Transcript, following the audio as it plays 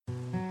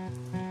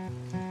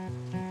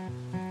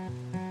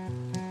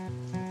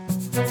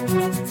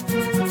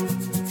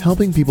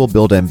Helping people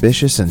build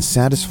ambitious and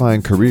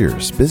satisfying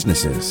careers,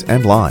 businesses,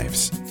 and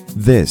lives.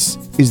 This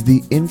is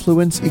the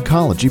Influence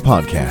Ecology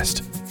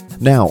Podcast.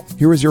 Now,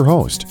 here is your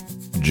host,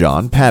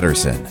 John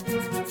Patterson.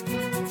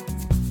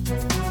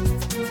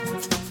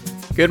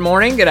 Good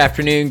morning, good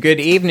afternoon, good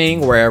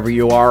evening, wherever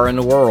you are in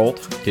the world.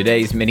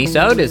 Today's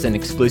mini-sode is an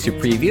exclusive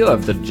preview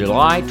of the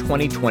July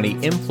 2020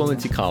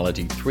 Influence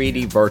Ecology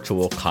 3D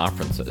Virtual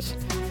Conferences.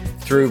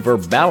 Through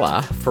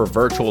Virbela for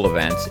virtual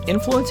events,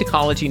 Influence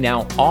Ecology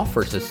now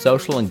offers a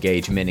social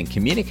engagement and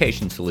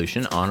communication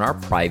solution on our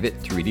private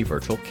 3D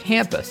virtual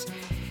campus.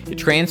 It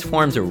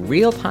transforms a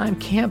real-time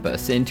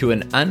campus into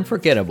an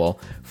unforgettable,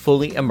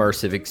 fully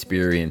immersive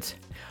experience.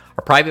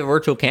 Our private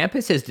virtual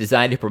campus is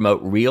designed to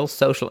promote real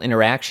social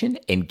interaction,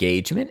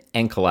 engagement,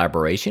 and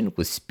collaboration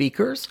with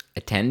speakers,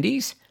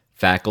 attendees,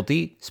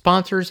 faculty,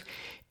 sponsors,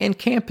 and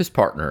campus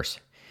partners.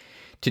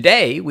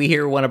 Today, we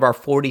hear one of our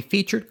 40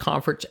 featured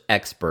conference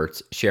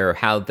experts share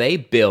how they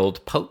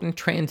build potent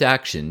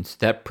transactions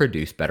that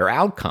produce better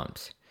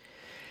outcomes.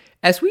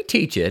 As we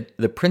teach it,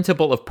 the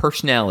principle of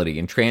personality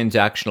and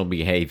transactional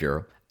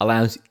behavior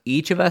allows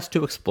each of us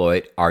to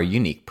exploit our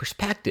unique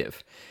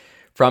perspective.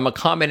 From a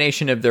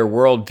combination of their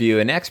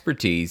worldview and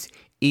expertise,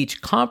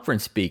 each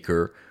conference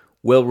speaker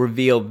will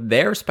reveal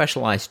their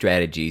specialized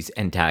strategies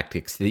and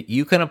tactics that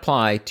you can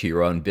apply to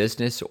your own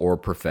business or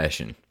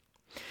profession.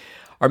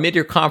 Our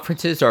mid-year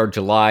conferences are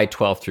July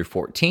 12th through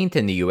 14th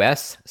in the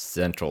U.S.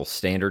 Central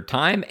Standard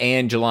Time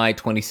and July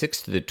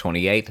 26th to the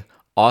 28th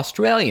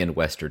Australian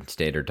Western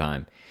Standard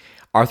Time.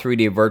 Our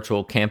 3D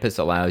virtual campus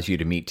allows you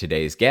to meet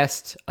today's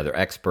guests, other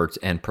experts,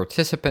 and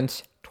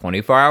participants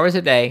 24 hours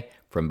a day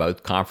from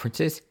both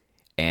conferences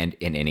and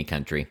in any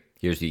country.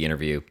 Here's the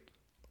interview.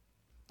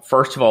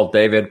 First of all,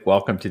 David,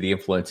 welcome to the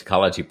Influence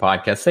Ecology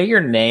Podcast. Say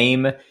your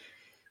name,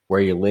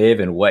 where you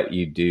live, and what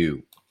you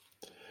do.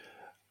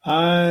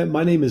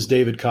 My name is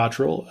David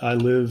Cottrell. I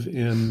live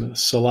in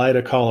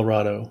Salida,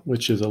 Colorado,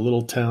 which is a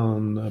little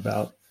town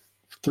about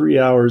 3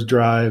 hours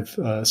drive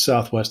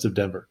southwest of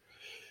Denver.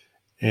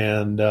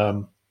 And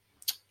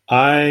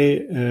I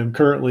am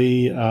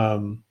currently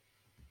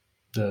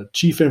the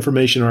chief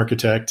information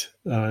architect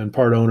and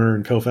part owner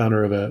and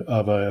co-founder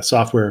of a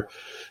software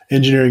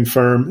engineering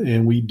firm,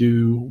 and we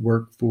do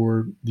work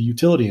for the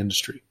utility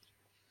industry.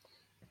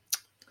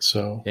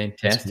 So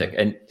fantastic.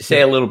 And say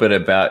a little bit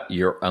about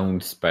your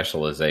own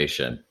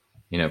specialization,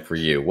 for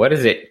you. What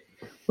is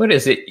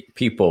it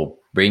people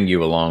bring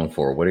you along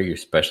for? What are you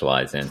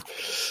specialized in?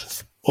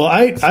 Well,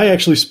 I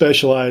actually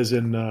specialize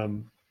in,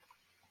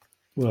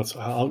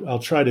 I'll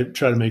try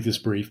to make this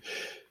brief.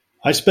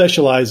 I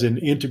specialize in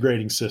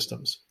integrating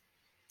systems.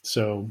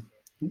 So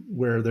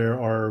where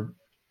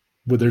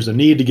there's a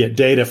need to get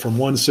data from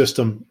one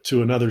system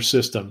to another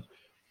system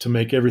to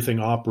make everything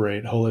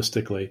operate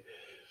holistically,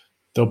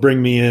 they'll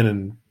bring me in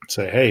and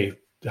say, "Hey,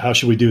 how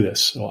should we do this?"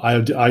 So I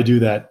do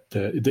that,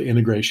 the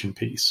integration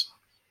piece.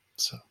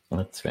 So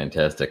that's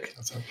fantastic.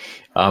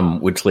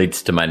 Which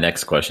leads to my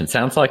next question.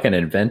 Sounds like an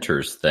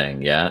inventor's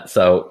thing, yeah?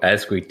 So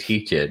as we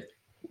teach it,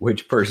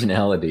 which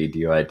personality do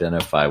you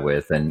identify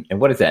with, and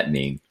what does that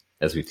mean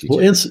as we teach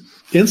it?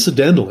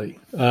 Incidentally,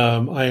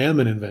 I am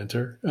an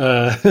inventor.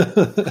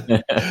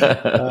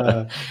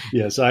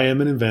 Yes, I am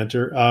an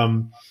inventor.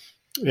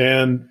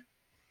 And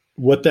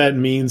what that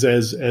means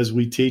as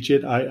we teach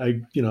it, I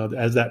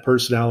as that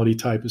personality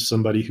type is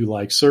somebody who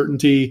likes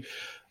certainty,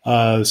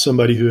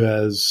 somebody who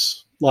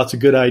has lots of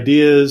good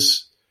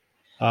ideas,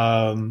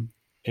 and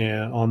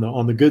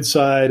on the good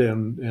side,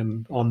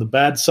 and on the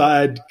bad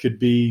side could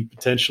be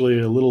potentially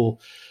a little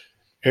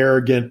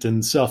arrogant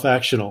and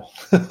self-actional.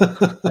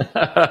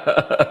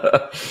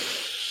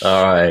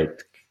 All right.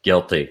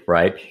 Guilty,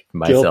 right?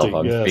 Myself, guilty,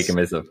 I'm yes. speaking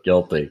myself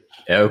guilty.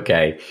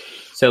 Okay.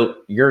 So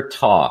your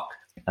talk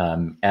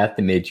at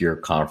the mid-year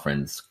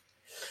conference,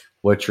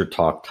 what's your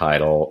talk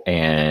title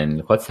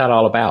and what's that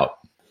all about?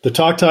 The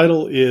talk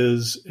title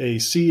is A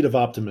Seed of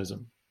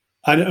Optimism.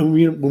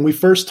 When we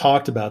first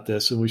talked about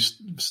this and we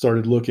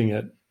started looking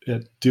at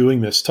doing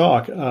this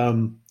talk,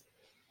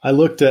 I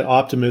looked at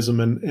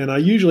optimism, and I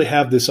usually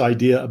have this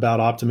idea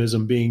about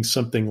optimism being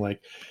something like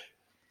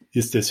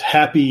it's this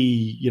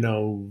happy,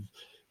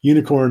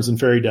 unicorns and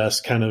fairy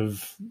dust kind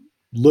of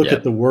look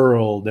at the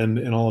world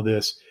and all of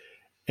this.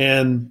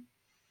 And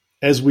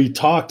as we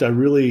talked, I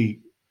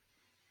really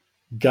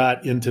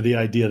got into the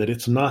idea that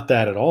it's not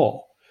that at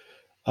all.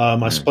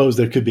 I suppose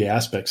there could be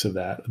aspects of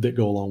that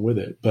go along with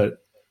it, but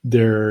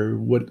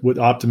what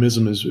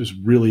optimism is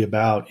really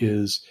about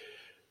is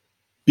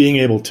being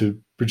able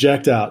to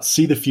project out,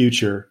 see the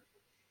future,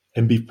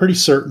 and be pretty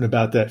certain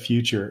about that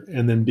future,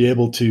 and then be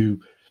able to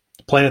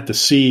plant the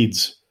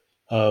seeds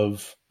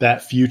of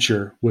that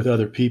future with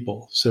other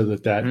people so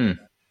that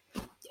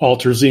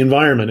alters the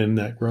environment and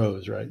that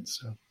grows, right?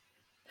 So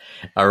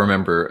I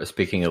remember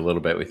speaking a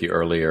little bit with you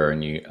earlier,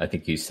 and I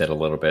think you said a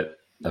little bit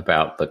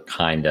about the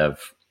kind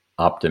of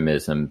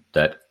optimism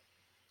that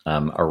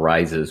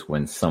arises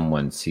when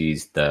someone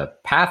sees the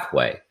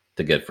pathway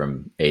to get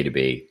from A to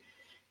B,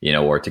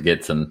 or to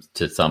get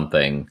to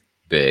something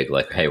big,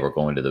 like, hey, we're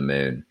going to the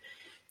moon.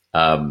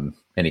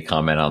 Any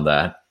comment on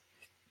that?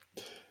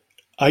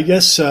 I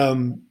guess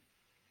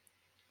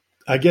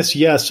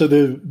yeah. So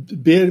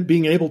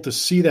being able to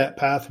see that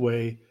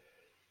pathway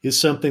is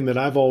something that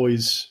I've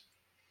always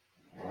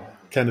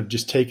kind of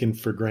just taken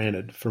for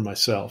granted for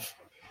myself.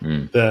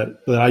 That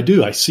I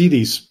do. I see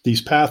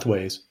these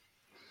pathways,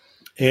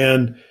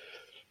 and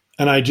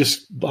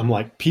I'm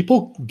like,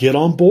 people get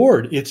on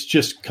board. It's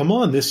just, come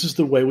on, this is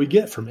the way we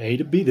get from A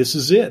to B. This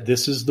is it.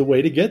 This is the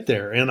way to get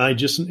there. And I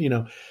just,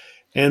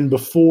 and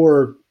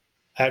before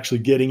actually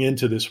getting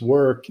into this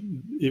work,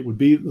 it would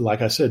be,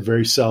 like I said,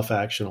 very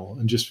self-actional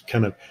and just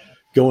kind of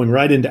going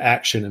right into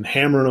action and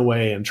hammering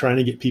away and trying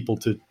to get people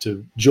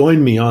to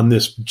join me on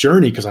this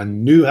journey because I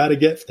knew how to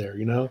get there,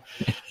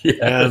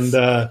 Yes.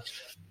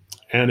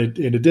 And it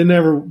didn't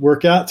ever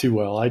work out too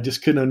well. I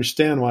just couldn't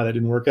understand why that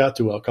didn't work out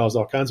too well. It caused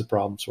all kinds of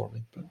problems for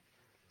me. But.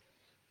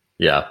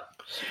 Yeah.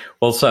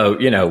 Well, so,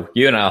 you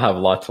and I'll have a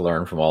lot to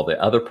learn from all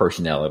the other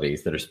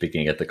personalities that are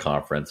speaking at the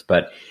conference.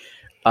 But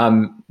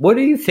what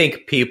do you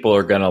think people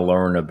are going to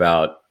learn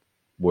about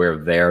where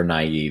they're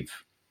naive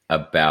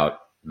about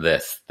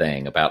this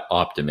thing, about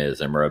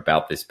optimism or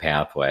about this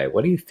pathway?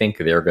 What do you think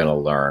they're going to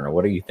learn, or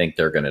what do you think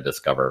they're going to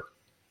discover?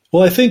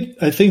 Well, I think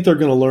they're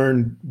going to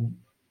learn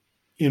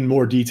in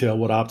more detail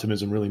what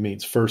optimism really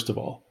means, first of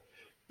all,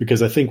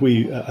 because I think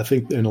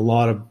in a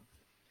lot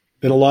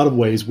of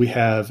ways we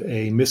have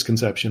a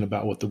misconception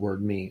about what the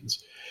word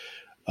means.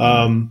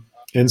 And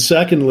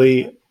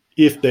secondly,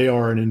 if they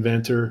are an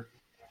inventor,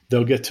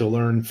 they'll get to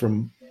learn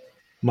from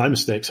my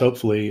mistakes,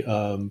 hopefully,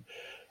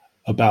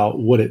 about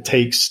what it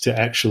takes to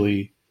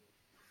actually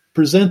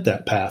present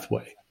that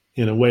pathway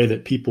in a way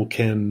that people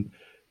can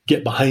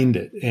get behind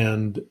it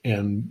and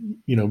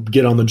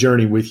get on the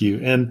journey with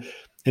you and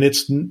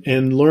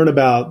learn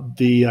about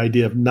the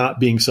idea of not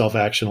being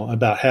self-actional,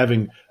 about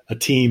having a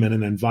team and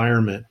an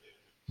environment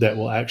that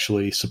will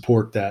actually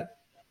support that,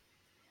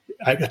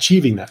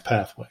 achieving that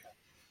pathway.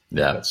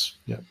 Yeah.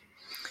 Yeah.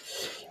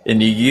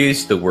 And you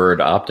used the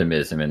word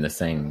optimism in the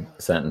same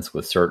sentence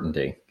with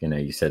certainty.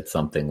 You said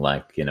something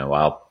like,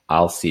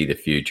 I'll see the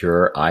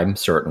future. I'm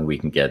certain we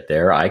can get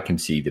there. I can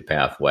see the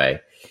pathway.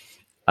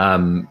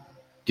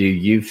 Do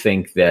you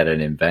think that an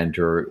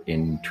inventor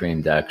in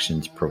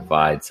transactions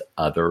provides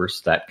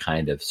others that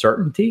kind of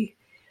certainty?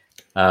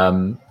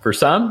 For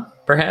some,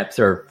 perhaps,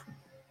 or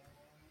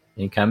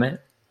any comment?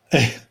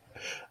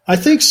 I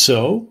think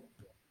so.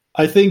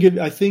 I think it,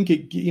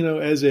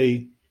 as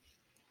a,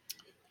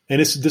 and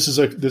this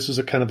is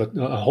a kind of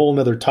a whole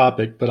nother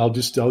topic, but I'll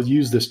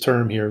use this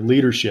term here,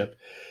 leadership.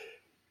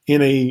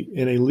 In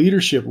a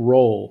leadership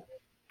role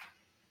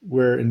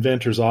where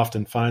inventors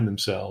often find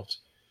themselves,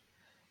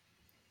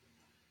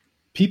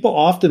 people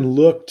often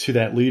look to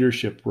that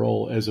leadership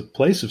role as a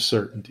place of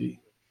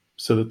certainty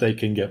so that they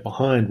can get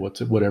behind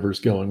whatever's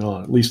going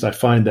on. At least I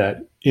find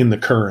that in the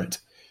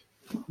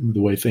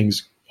way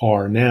things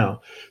are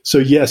now. So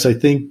yes, I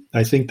think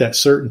that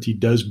certainty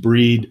does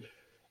breed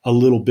a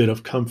little bit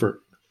of comfort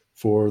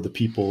for the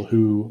people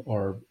who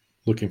are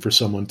looking for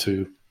someone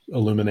to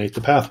illuminate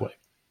the pathway.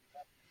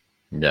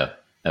 Yeah,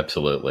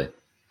 absolutely.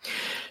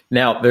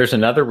 Now, there's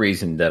another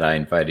reason that I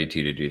invited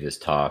you to do this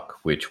talk,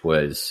 which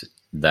was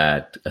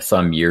that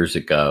some years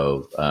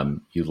ago,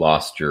 you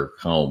lost your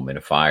home in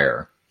a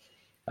fire.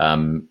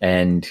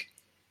 And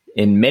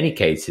in many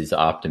cases,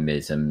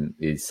 optimism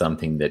is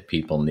something that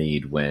people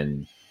need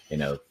when,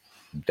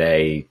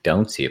 they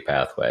don't see a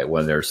pathway,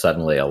 when there's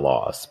suddenly a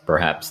loss.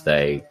 Perhaps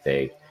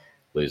they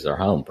lose their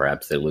home.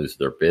 Perhaps they lose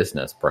their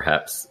business.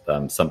 Perhaps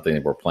something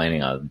that we're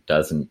planning on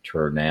doesn't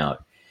turn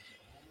out.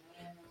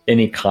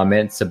 Any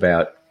comments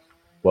about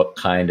what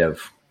kind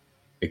of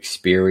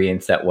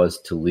experience that was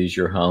to lose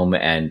your home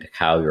and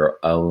how your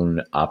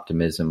own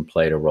optimism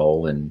played a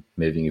role in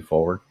moving you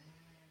forward?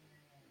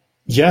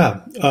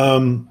 Yeah.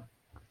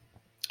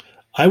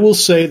 I will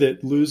say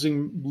that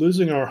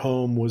losing our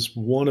home was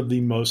one of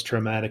the most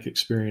traumatic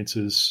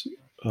experiences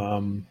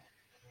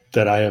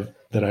that I've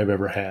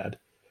ever had.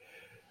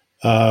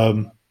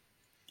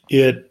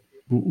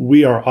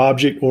 We are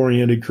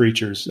object-oriented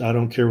creatures. I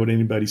don't care what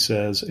anybody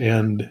says.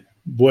 And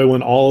boy,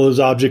 when all those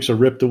objects are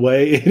ripped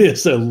away, it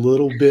is a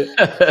little bit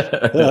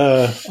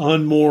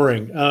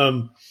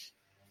unmooring.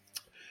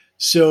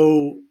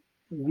 So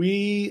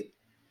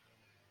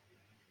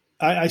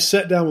I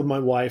sat down with my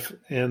wife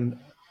and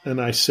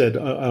I said,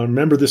 I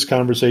remember this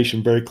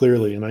conversation very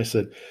clearly. And I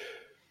said,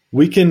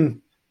 we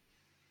can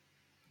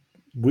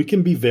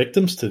be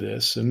victims to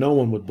this and no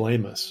one would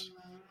blame us.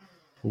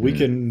 We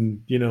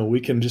can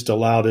just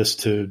allow this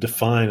to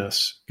define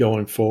us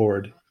going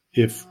forward.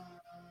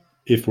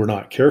 If we're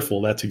not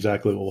careful, that's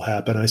exactly what will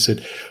happen. I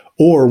said,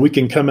 or we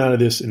can come out of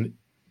this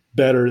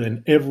better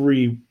in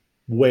every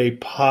way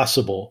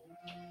possible.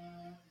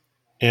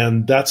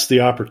 And that's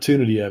the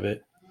opportunity of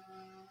it.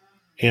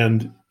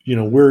 And,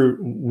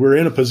 we're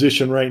in a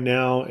position right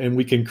now and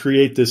we can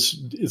create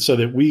this so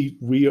that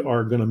we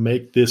are going to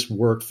make this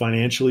work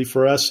financially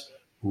for us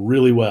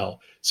really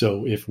well.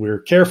 So if we're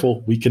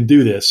careful, we can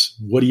do this.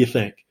 What do you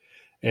think?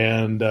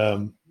 And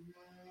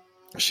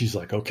she's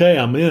like, okay,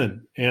 I'm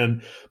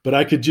in. But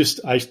I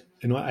just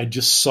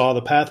saw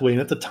the pathway.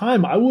 And at the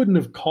time, I wouldn't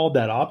have called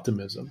that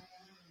optimism.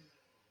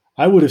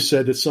 I would have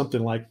said it's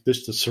something like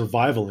this, the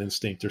survival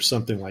instinct or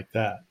something like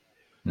that.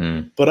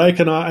 But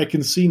I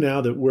can see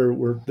now that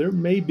where there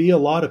may be a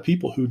lot of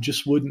people who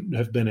just wouldn't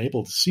have been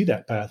able to see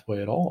that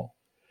pathway at all.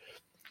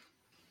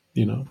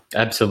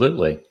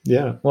 Absolutely.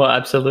 Yeah. Well,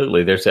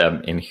 absolutely. There's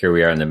and here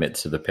we are in the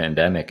midst of the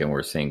pandemic, and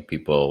we're seeing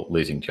people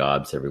losing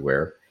jobs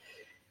everywhere.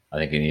 I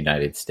think in the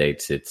United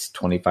States, it's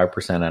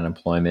 25%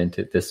 unemployment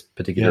at this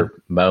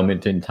particular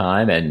moment in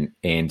time.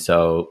 And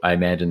so I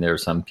imagine there are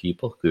some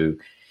people who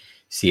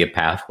see a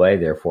pathway,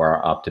 therefore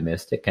are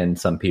optimistic, and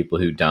some people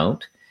who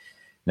don't.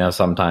 Now,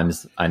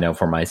 sometimes I know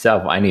for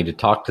myself, I need to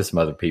talk to some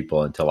other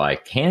people until I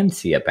can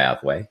see a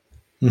pathway.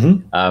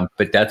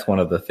 But that's one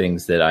of the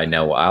things that I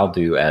know I'll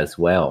do as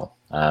well.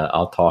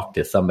 I'll talk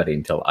to somebody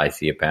until I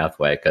see a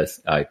pathway,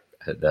 because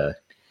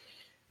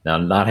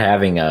not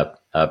having a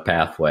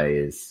pathway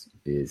is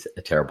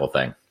a terrible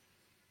thing.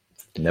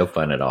 No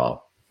fun at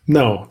all.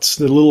 No, it's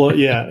a little,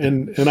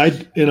 And I,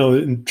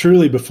 and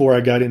truly before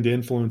I got into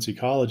influence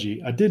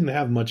ecology, I didn't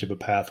have much of a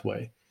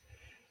pathway.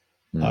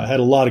 I had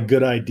a lot of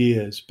good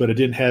ideas, but I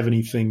didn't have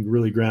anything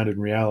really grounded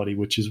in reality,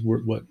 which is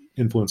what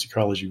influence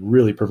ecology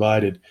really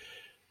provided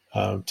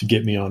to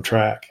get me on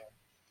track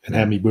and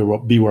have me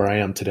be where I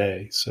am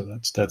today. So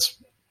that's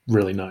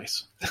really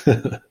nice.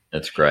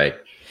 That's great.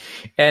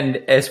 And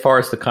as far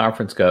as the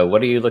conference go,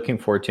 what are you looking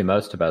forward to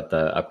most about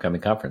the upcoming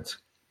conference?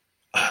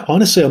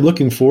 Honestly, I'm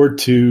looking forward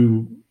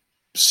to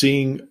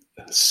seeing,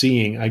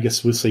 I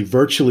guess we'll say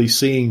virtually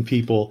seeing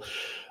people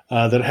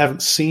that I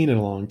haven't seen in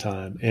a long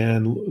time,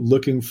 and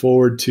looking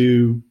forward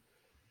to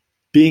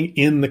being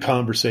in the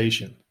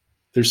conversation.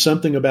 There's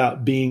something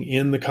about being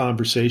in the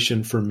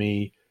conversation for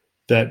me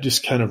that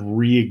just kind of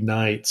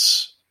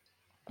reignites.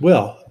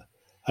 Well,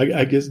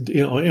 I guess,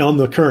 on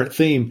the current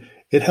theme,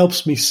 it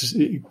helps me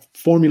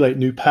formulate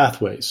new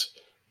pathways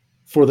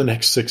for the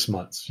next 6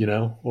 months,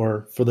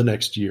 or for the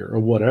next year or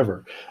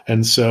whatever.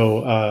 And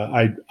so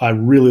I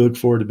really look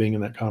forward to being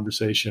in that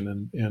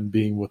conversation and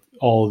being with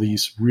all of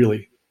these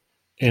really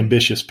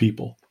ambitious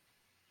people.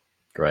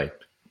 Great.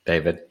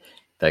 David,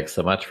 thanks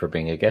so much for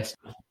being a guest.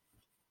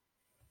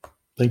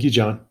 Thank you,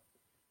 John.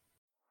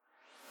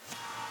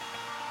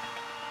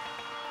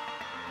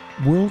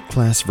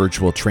 World-class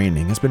virtual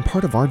training has been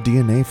part of our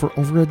DNA for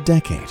over a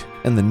decade,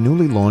 and the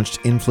newly launched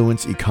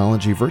Influence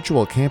Ecology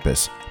Virtual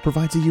Campus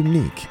provides a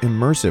unique,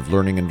 immersive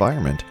learning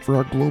environment for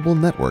our global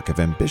network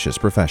of ambitious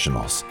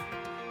professionals.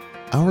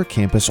 Our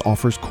campus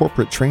offers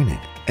corporate training,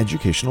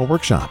 educational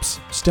workshops,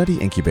 study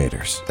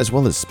incubators, as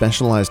well as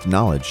specialized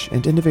knowledge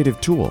and innovative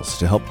tools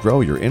to help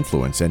grow your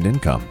influence and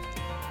income.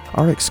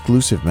 Our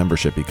exclusive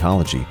membership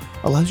ecology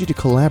allows you to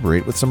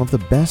collaborate with some of the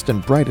best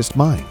and brightest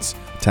minds,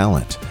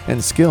 talent,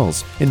 and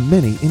skills in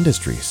many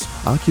industries,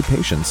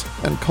 occupations,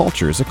 and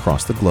cultures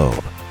across the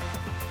globe.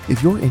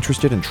 If you're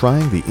interested in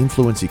trying the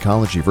Influence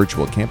Ecology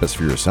Virtual Campus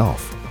for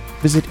yourself,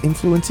 visit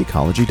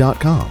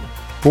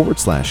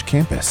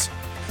influenceecology.com/campus.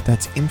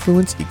 That's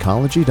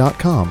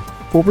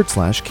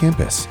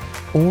influenceecology.com/campus.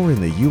 Or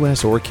in the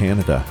US or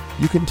Canada,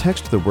 you can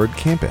text the word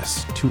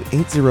campus to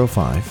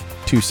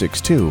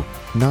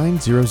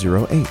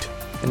 805-262-9008,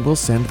 and we'll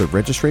send the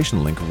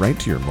registration link right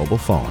to your mobile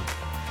phone.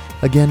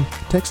 Again,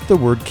 text the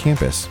word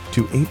campus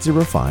to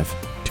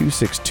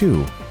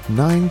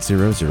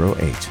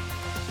 805-262-9008.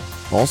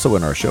 Also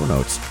in our show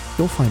notes,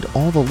 you'll find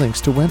all the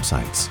links to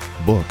websites,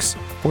 books,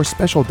 or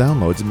special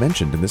downloads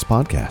mentioned in this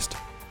podcast.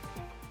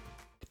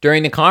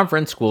 During the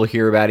conference, we'll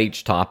hear about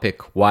each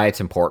topic, why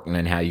it's important,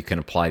 and how you can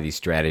apply these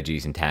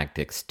strategies and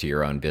tactics to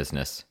your own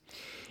business.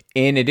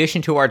 In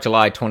addition to our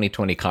July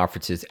 2020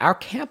 conferences, our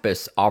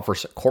campus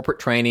offers corporate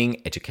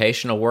training,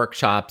 educational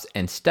workshops,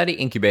 and study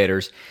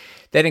incubators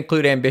that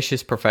include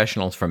ambitious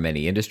professionals from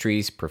many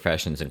industries,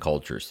 professions, and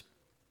cultures.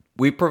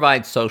 We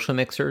provide social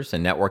mixers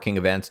and networking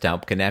events to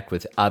help connect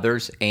with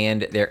others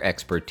and their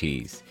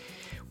expertise.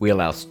 We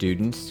allow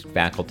students,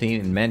 faculty,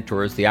 and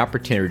mentors the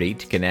opportunity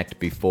to connect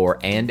before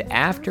and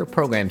after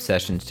program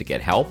sessions to get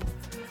help,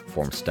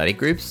 form study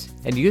groups,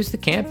 and use the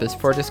campus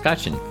for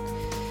discussion.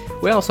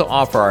 We also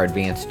offer our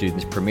advanced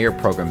students premier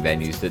program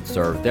venues that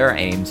serve their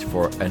aims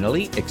for an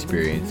elite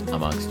experience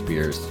amongst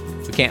peers.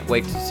 We can't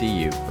wait to see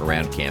you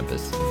around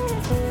campus.